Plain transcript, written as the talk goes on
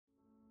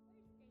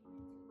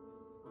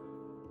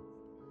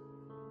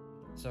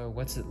So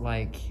what's it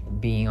like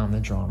being on the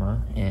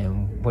drama,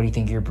 and what do you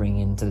think you're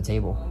bringing to the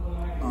table?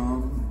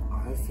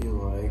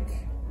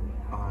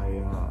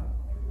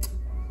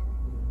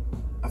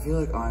 I feel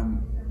like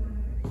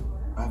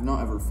I've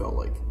not ever felt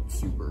like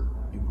super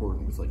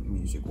important with like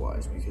music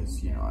wise,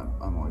 because you know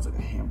I'm always like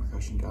a hand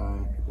percussion guy.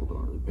 People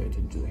don't really pay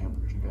attention to the hand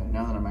percussion guy.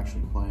 Now that I'm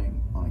actually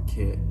playing on a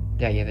kit,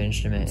 Yeah, you have an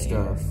instrument and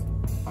stuff,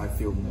 I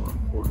feel more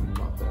important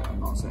about that. I'm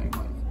not saying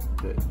like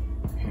that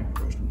hand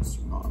percussion is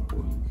not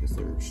important, because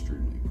they're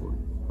extremely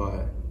important,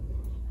 but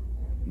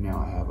now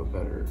I have a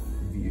better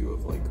view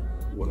of like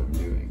what I'm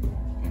doing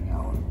and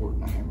how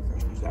important a hand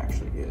percussionist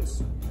actually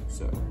is.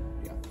 So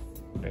yeah.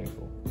 Very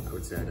cool. I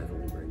would say I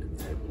definitely bring to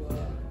the table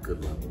a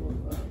good level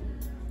of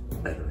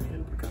better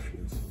hand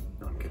percussionists.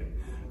 No, I'm kidding.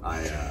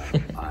 I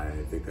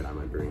think that I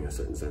might bring a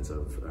certain sense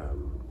of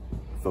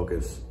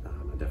focus.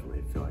 I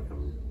definitely feel like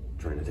I'm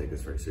trying to take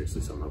this very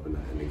seriously, so I'm hoping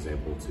that an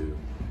example to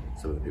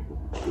some of the people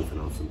goofing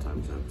off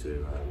sometimes have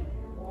to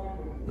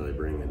really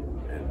bring in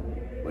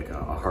like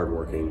a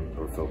hardworking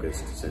or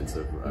focused sense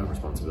of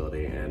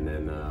responsibility. And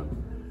then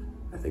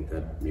I think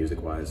that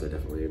music-wise, I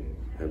definitely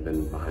have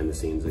been behind the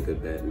scenes a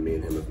good bit, and me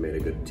and him have made a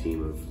good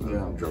team of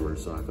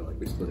drummers. So I feel like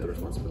we split the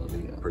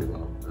responsibility pretty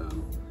well.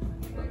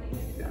 But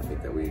yeah, I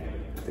think that we're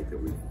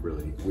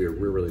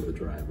really the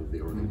drive of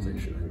the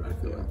organization. I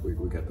feel like we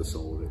got the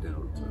soul of it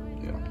down. So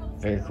yeah,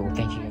 very cool.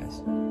 Thank you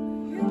guys.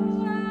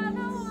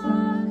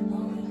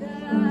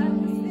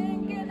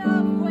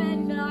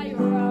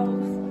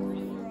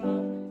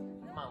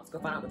 Come on, let's go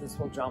find out what this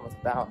whole drama's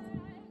about.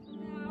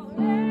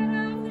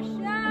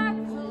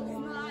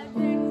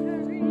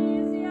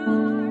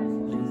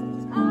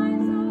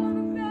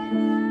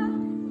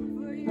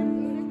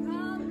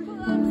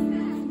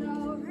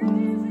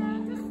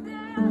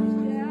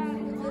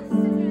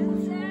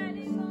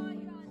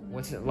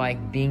 What's it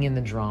like being in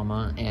the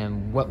drama,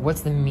 and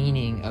what's the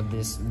meaning of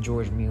this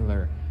George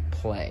Muller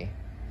play?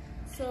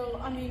 So,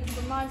 I mean,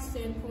 from my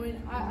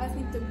standpoint, I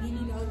think the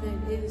meaning of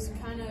it is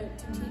kind of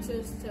to teach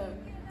us to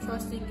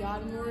trust in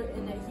God more,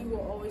 and that He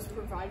will always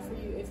provide for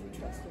you if you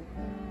trust Him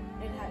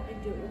and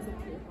do it with a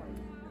pure heart.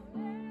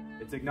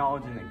 It's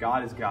acknowledging that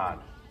God is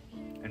God,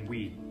 and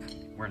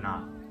we're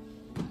not.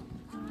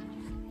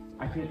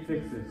 I can't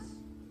fix this.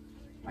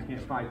 I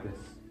can't fight this.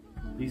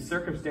 These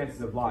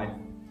circumstances of life,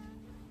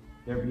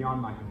 they're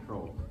beyond my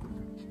control.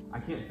 I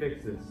can't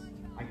fix this.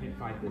 I can't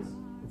fight this.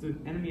 It's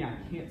an enemy I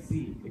can't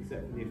see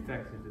except for the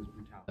effects of his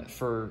brutality.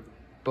 For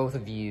both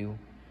of you,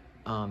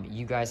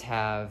 you guys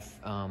have,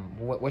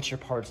 what's your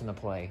parts in the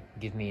play?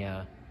 Give me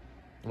a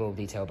little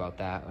detail about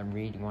that. And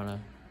Reed, you wanna?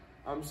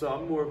 So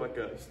I'm more of like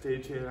a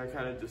stagehand. I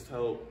kind of just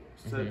help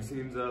set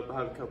scenes up. I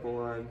have a couple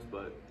lines,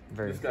 but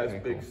this guy's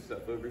big cool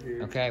stuff over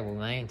here. Okay, well,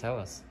 Lane, tell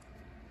us.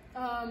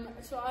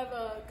 So I have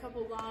a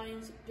couple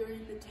lines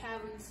during the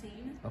tavern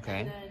scene. Okay.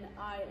 And then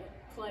I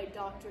play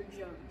Dr.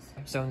 Jones.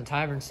 So in the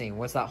tavern scene,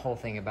 what's that whole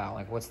thing about?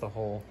 Like, what's the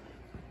whole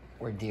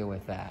ordeal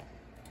with that?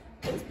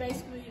 It's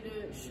basically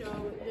to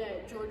show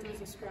that George was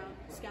a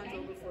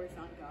scoundrel before he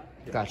found God.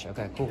 Yeah. Gotcha,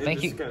 okay, cool. And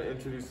Thank you. Just kind of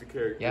introduce the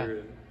character. Yeah.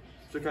 And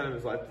so kind of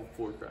his life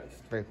before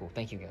Christ. Very cool.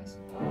 Thank you, guys.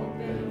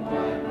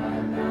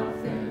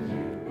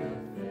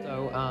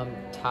 So,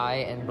 Ty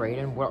and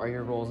Braden, what are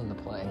your roles in the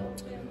play?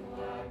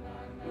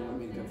 You want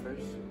me to go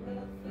first?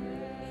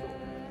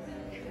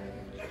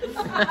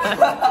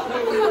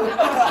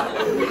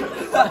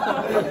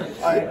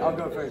 Alright, I'll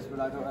go first,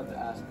 but I don't have to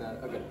ask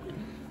that. Okay.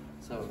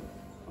 So,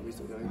 are we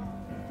still going?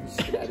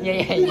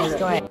 Yeah, you just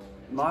go ahead.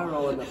 My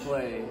role in the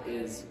play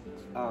is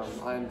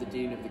I am the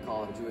dean of the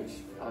college,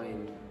 which, I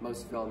mean,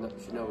 most of y'all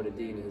should know what a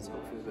dean is,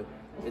 hopefully, but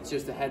it's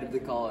just the head of the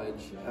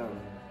college.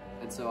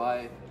 And so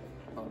I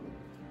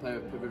play a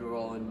pivotal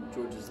role in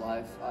George's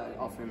life. I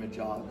offer him a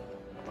job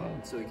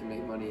so he can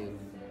make money and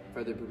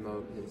further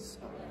promote his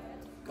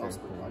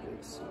gospel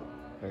projects. So.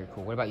 Very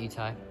cool. What about you,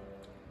 Ty?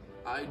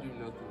 I do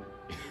nothing.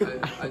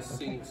 I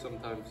sing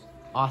sometimes.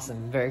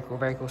 Awesome. Very cool.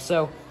 Very cool.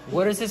 So,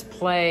 what is this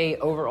play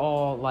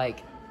overall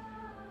like?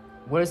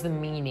 What is the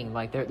meaning?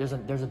 Like, there's a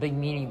big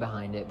meaning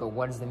behind it, but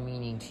what is the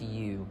meaning to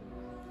you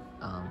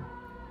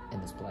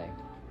in this play?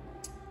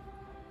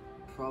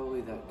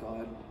 Probably that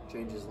God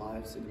changes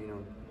lives,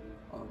 and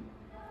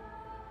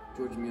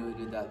George Muller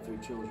did that through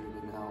children,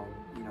 and now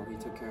he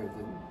took care of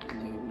them,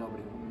 and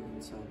nobody wanted them.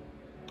 So.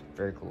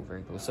 Very cool.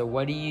 Very cool. So,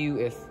 what do you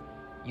if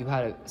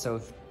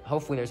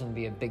hopefully there's going to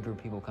be a big group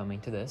of people coming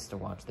to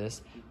watch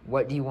this.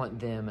 What do you want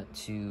them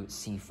to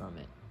see from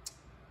it?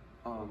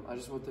 I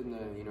just want them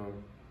to,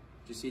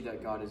 to see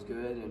that God is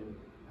good and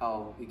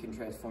how He can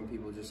transform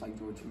people, just like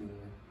George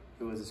Muller,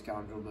 who was a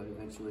scoundrel but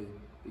eventually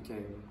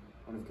became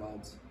one of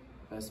God's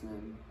best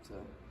men. So.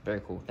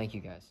 Very cool. Thank you,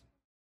 guys.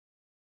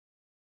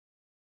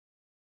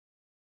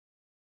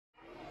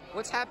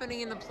 What's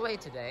happening in the play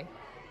today?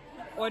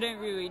 I don't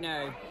really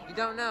know. You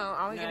don't know?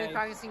 Are we going to be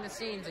practicing the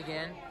scenes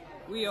again?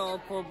 We are,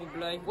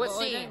 probably. What but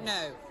scenes? I don't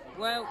know.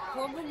 Well,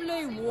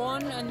 probably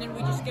one, and then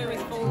we just go as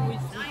forward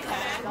as we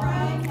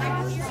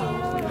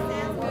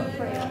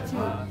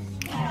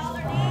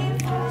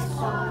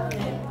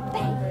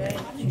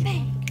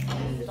can.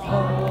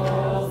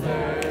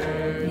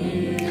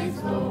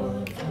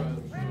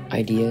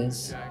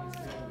 ideas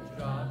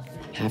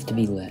have to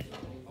be led,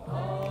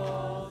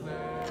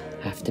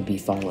 have to be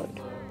followed,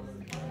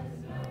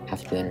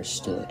 have to be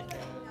understood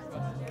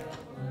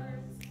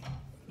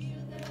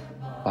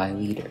by a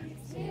leader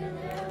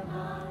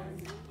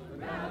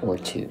or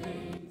two.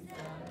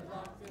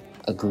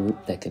 A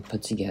group that could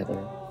put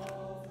together,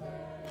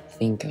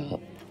 think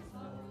up,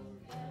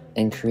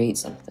 and create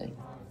something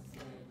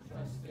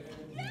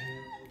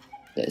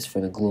that is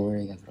for the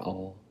glory of an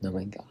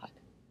all-knowing God.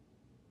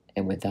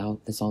 And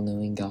without this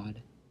all-knowing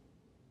God,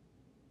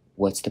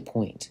 what's the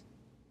point?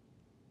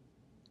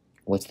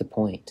 What's the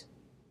point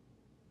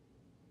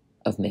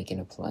of making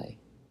a play?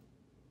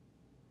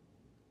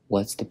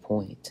 What's the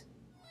point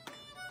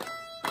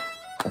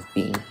of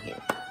being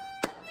here?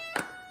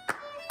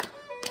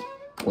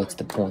 What's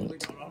the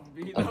point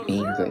of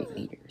being great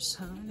leaders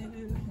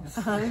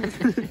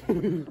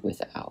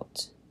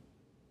without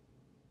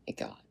a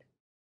God?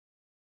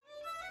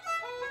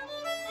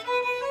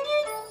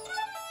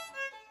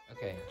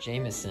 Okay,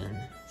 Jameson.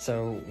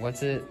 So,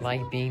 what's it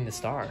like being the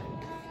star?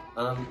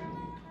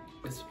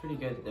 It's pretty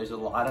good. There's a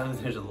lot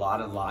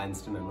of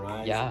lines to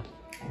memorize. Yeah.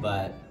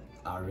 But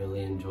I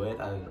really enjoy it.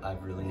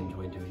 I've really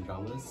enjoyed doing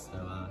dramas, so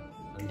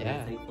I'm really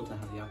thankful to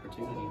have the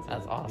opportunity to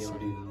That's awesome.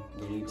 be able to do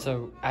the lead.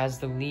 So, as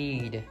the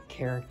lead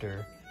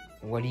character,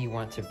 what do you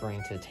want to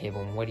bring to the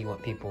table, and what do you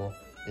want people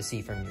to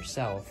see from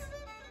yourself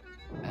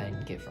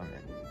and get from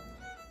it?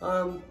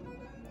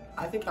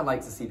 I think I'd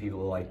like to see people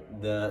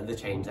like the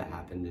change that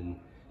happened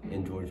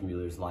in George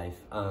Muller's life.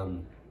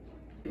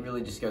 It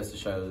really just goes to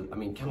show, I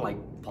mean, kind of like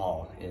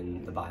Paul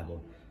in the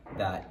Bible,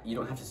 that you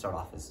don't have to start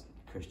off as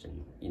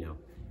Christian, you know.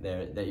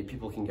 That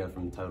people can go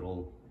from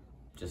total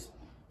just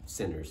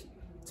sinners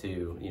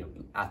to, you know,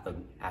 at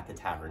the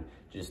tavern,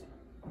 just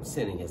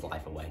sinning his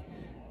life away,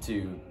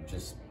 to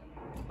just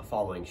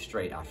following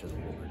straight after the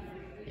Lord.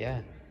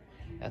 Yeah,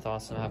 that's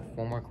awesome. I have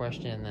one more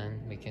question and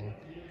then we can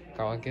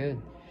call it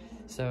good.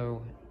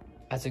 So,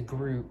 as a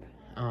group,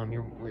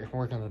 you're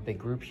working with a big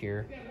group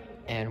here,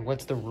 and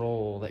what's the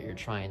role that you're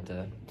trying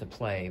to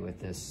play with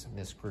this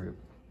group?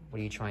 What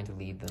are you trying to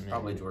lead them in?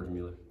 Probably George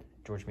Muller.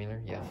 George Muller?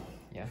 Yeah.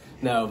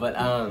 No, but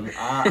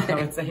I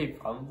would say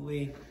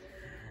probably,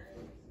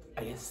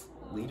 I guess,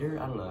 leader?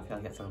 I don't know, I feel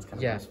like that sounds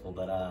kind of useful,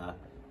 but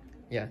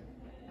yeah.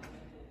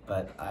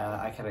 But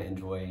I kind of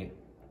enjoy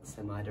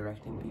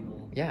semi-directing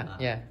people.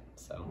 Yeah.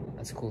 So.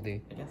 That's a cool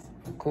dude. I guess.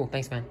 Cool,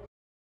 thanks man.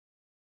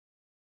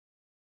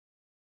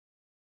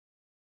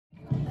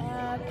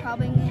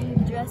 Probably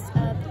gonna dress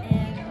up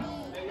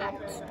and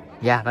act.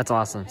 Yeah, that's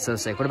awesome. So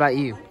sick. What about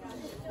you?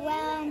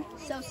 Well,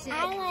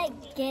 I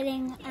like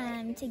getting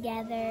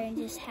together and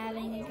just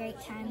having a great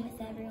time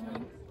with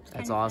everyone.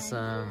 That's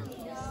awesome.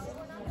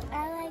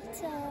 I like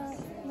to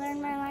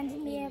learn my lines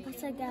and be able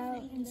to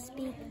go and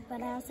speak,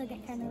 but I also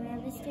get kind of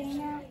nervous doing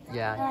that.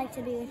 Yeah. I like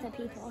to be with the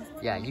people.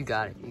 Yeah, you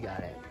got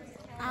it.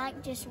 I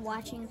like just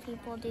watching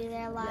people do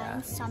their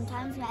lines,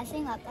 sometimes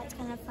messing up. That's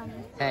kind of funny.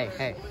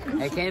 Hey,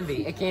 it can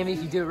be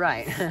if you do it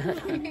right.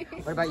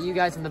 What about you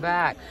guys in the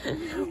back?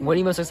 What are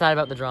you most excited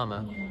about the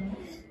drama?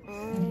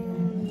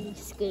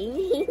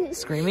 Screaming.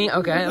 Screaming?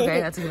 Okay,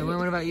 that's a good one.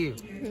 What about you?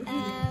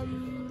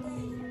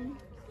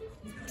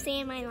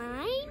 Saying my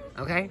line.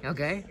 Okay.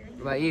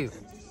 What about you?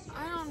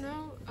 I don't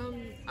know.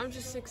 I'm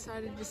just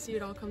excited to see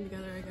it all come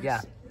together, I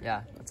guess.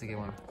 Yeah, that's a good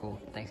one.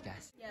 Cool. Thanks,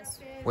 guys. Yes.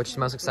 What's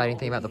the most exciting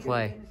thing about the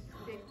play?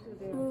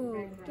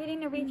 Ooh, getting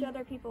to reach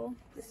other people.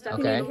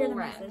 Okay. Hear the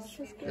message.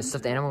 The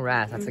stuffed animal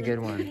rat. That's a good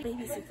one.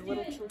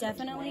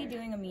 Definitely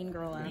doing a mean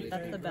girl laugh.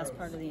 That's the best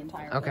part of the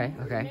entire Okay.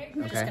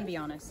 I'm just gonna be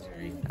honest.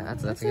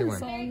 That's a good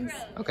one.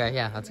 Okay,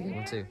 yeah, that's a good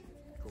one too.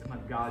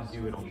 Let God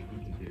do what only He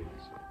can do.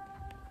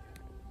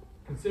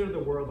 Consider the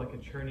world like a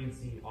churning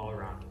sea all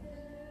around us.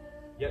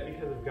 Yet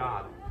because of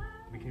God,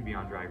 we can be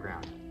on dry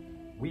ground.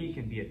 We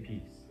can be at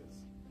peace.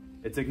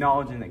 It's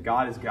acknowledging that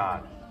God is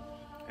God,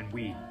 and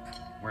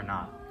we're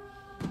not.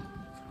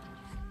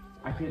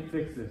 I can't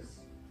fix this.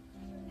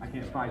 I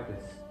can't fight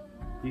this.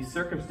 These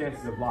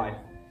circumstances of life,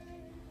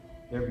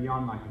 they're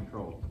beyond my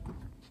control.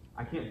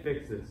 I can't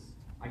fix this.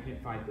 I can't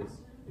fight this.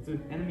 It's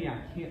an enemy I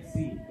can't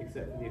see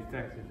except for the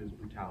effects of his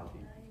brutality.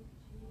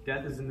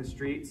 Death is in the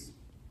streets,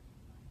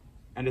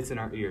 and it's in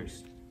our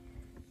ears.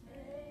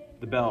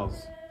 The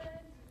bells,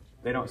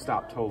 they don't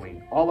stop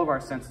tolling. All of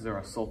our senses are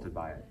assaulted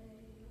by it.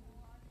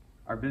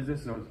 Our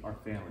businesses are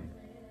failing.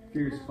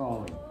 Fear is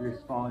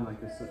falling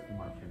like the soot from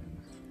our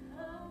chimneys.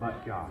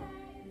 But God,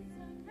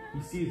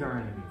 He sees our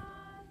enemy,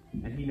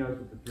 and He knows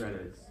what the threat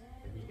is,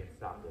 and He can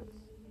stop this.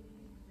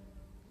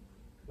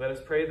 Let us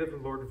pray that the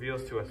Lord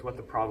reveals to us what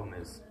the problem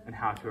is and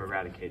how to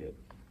eradicate it.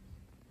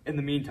 In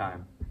the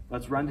meantime,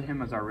 let's run to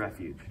Him as our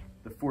refuge,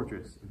 the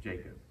fortress of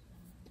Jacob.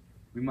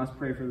 We must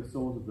pray for the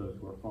souls of those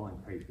who are falling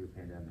prey to the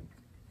pandemic.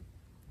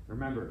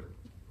 Remember,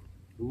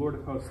 the Lord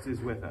of hosts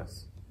is with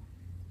us,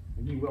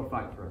 and He will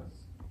fight for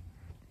us.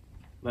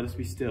 Let us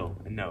be still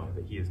and know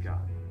that He is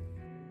God.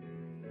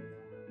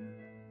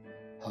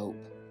 Hope.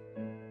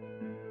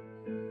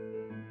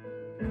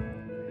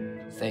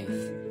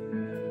 Faith.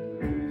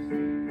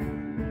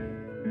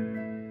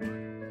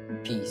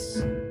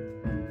 Peace.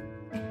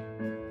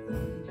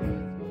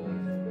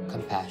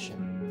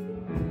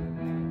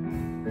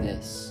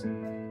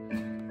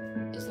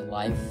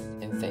 life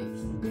and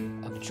faith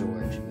of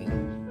George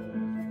Muller.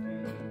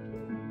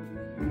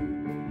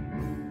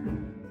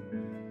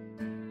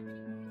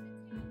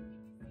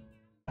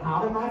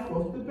 How am I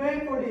supposed to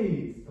pay for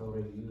these? So are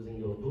you using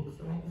your books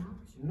right now?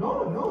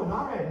 No,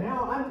 not right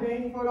now. I'm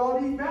paying for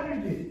all these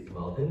beverages.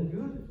 Well then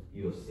good.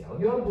 You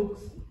sell your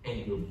books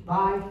and you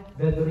buy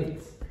the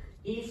drinks.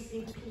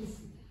 Easy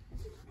peasy.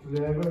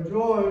 Clever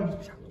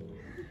George.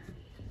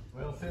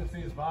 Well, since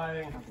he's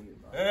buying...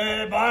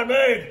 Hey,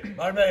 barmaid!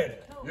 Barmaid!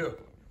 You,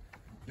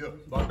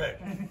 barmaid.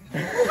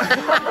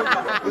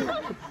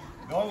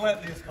 Don't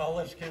let these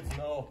college kids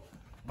know,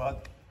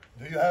 but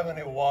do you have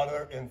any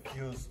water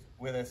infused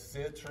with a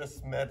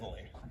citrus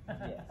medley?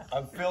 Yes.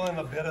 I'm feeling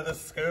a bit of the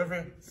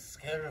scurvy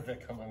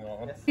coming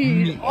on.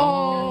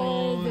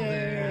 All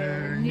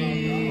their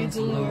needs,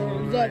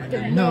 Lord, let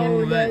them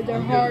know that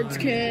their hearts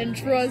can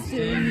trust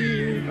in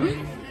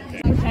you.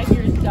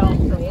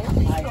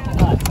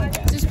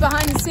 Just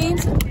behind the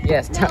scenes?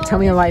 Yes, tell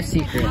me a life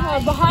secret.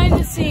 Behind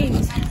the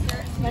scenes,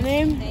 my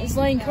name is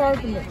Lane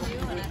Carpenter.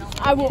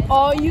 I will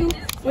awe you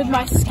with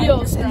my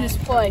skills in this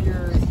play.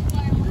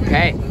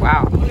 Okay,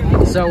 wow.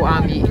 So,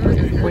 what are you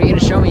going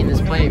to show me in this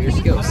play of your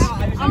skills?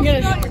 I'm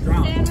going to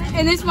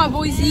and this is my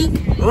boy Zeke.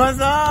 What's up? What's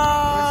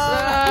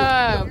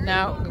up?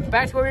 Now,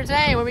 back to what we were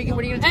saying. What are you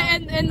going to do?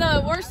 And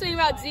the worst thing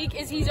about Zeke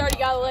is he's already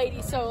got a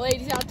lady. So,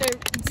 ladies out there,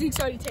 Zeke's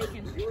already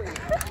taken.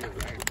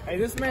 Hey,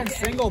 this man's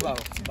single, though.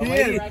 He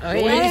is.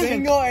 He's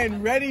single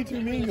and ready to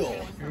mingle.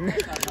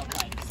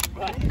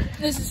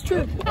 This is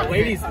true.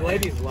 Ladies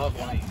love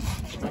Lane.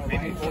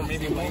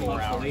 Maybe Lane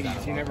around.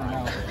 Ladies, you never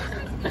know.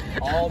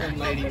 All them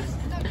ladies.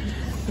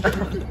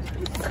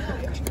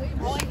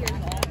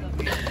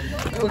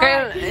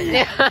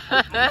 Okay.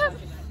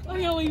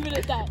 I'm gonna leave it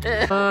at that.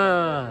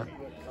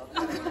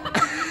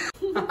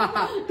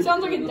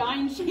 Sounds like a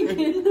dying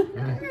chicken.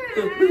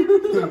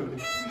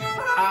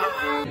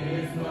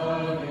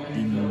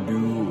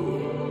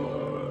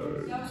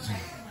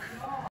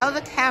 Tell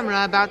the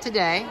camera about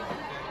today.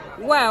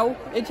 Well,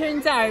 it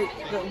turns out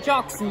that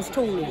Jackson's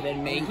taller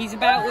than me. He's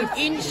about an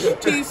inch,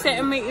 2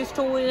 centimeters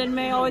taller than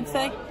me, I would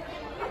say.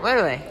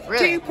 Literally?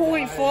 Really?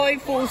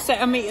 2.54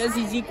 centimeters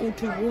is equal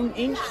to 1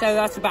 inch, so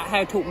that's about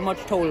how much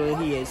taller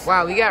he is.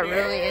 Wow, we got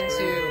really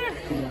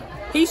into...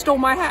 He stole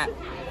my hat.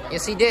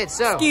 Yes, he did,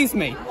 so... Excuse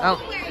me. Oh.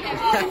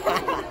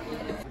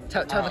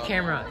 tell the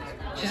camera.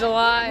 She's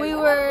alive. We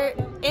were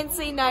in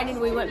scene 9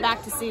 and we went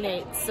back to scene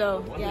 8,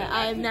 so yeah,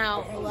 I am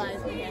now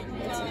alive again.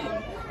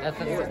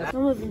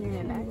 I'm living in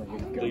your bag.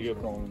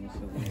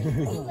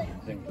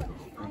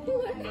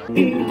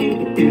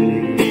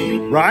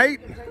 Right?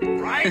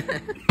 Right?